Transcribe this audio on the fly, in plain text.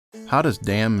How does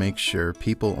DAM make sure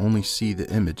people only see the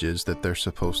images that they're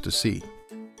supposed to see?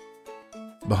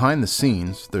 Behind the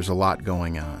scenes, there's a lot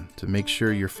going on to make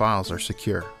sure your files are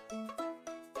secure.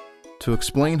 To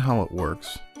explain how it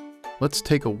works, let's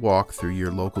take a walk through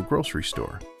your local grocery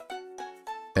store.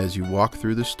 As you walk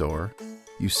through the store,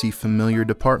 you see familiar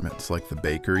departments like the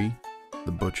bakery,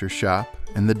 the butcher shop,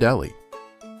 and the deli.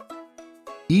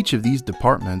 Each of these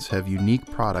departments have unique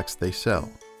products they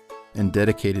sell and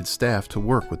dedicated staff to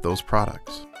work with those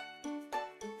products.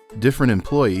 Different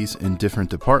employees in different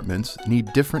departments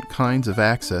need different kinds of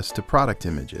access to product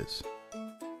images.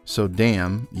 So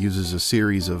DAM uses a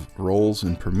series of roles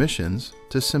and permissions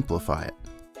to simplify it.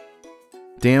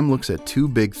 DAM looks at two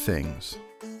big things: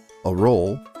 a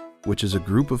role, which is a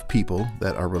group of people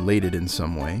that are related in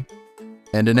some way,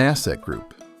 and an asset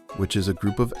group, which is a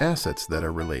group of assets that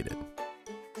are related.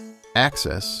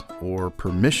 Access, or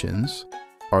permissions,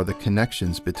 are the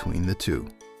connections between the two.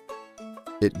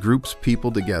 It groups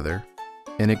people together,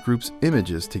 and it groups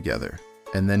images together,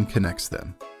 and then connects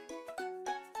them.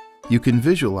 You can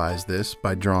visualize this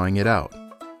by drawing it out.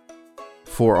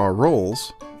 For our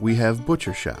roles, we have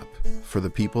butcher shop, for the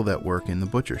people that work in the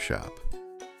butcher shop.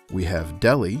 We have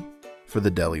deli, for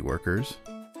the deli workers,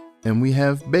 and we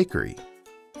have bakery,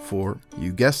 for,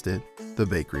 you guessed it, the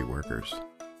bakery workers.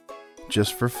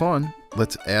 Just for fun,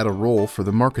 let's add a role for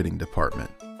the marketing department.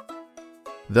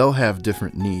 They'll have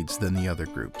different needs than the other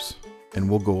groups, and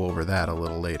we'll go over that a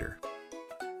little later.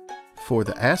 For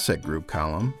the asset group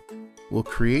column, we'll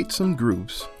create some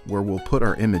groups where we'll put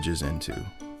our images into.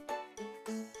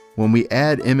 When we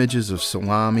add images of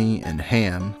salami and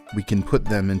ham, we can put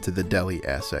them into the deli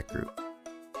asset group.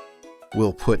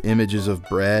 We'll put images of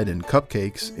bread and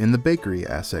cupcakes in the bakery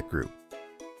asset group.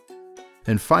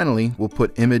 And finally, we'll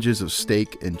put images of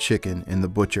steak and chicken in the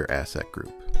butcher asset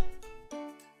group.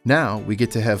 Now we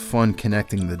get to have fun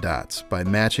connecting the dots by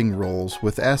matching roles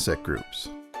with asset groups.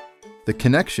 The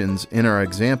connections in our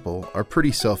example are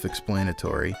pretty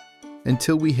self-explanatory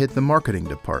until we hit the marketing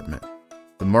department.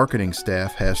 The marketing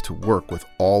staff has to work with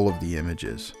all of the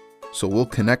images, so we'll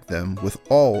connect them with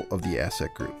all of the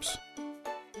asset groups.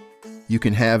 You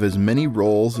can have as many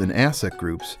roles and asset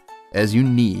groups as you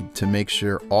need to make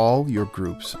sure all your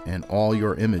groups and all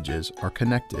your images are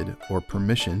connected or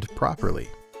permissioned properly.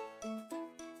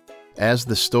 As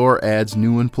the store adds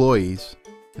new employees,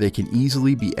 they can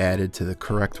easily be added to the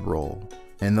correct role,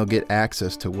 and they'll get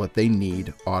access to what they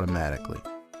need automatically.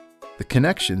 The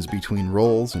connections between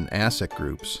roles and asset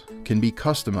groups can be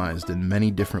customized in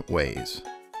many different ways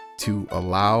to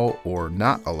allow or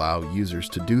not allow users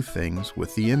to do things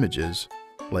with the images,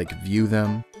 like view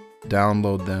them,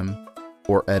 download them,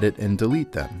 or edit and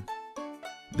delete them.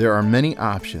 There are many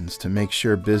options to make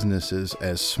sure businesses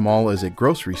as small as a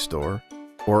grocery store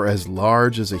or as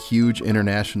large as a huge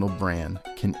international brand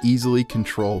can easily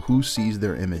control who sees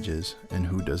their images and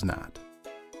who does not.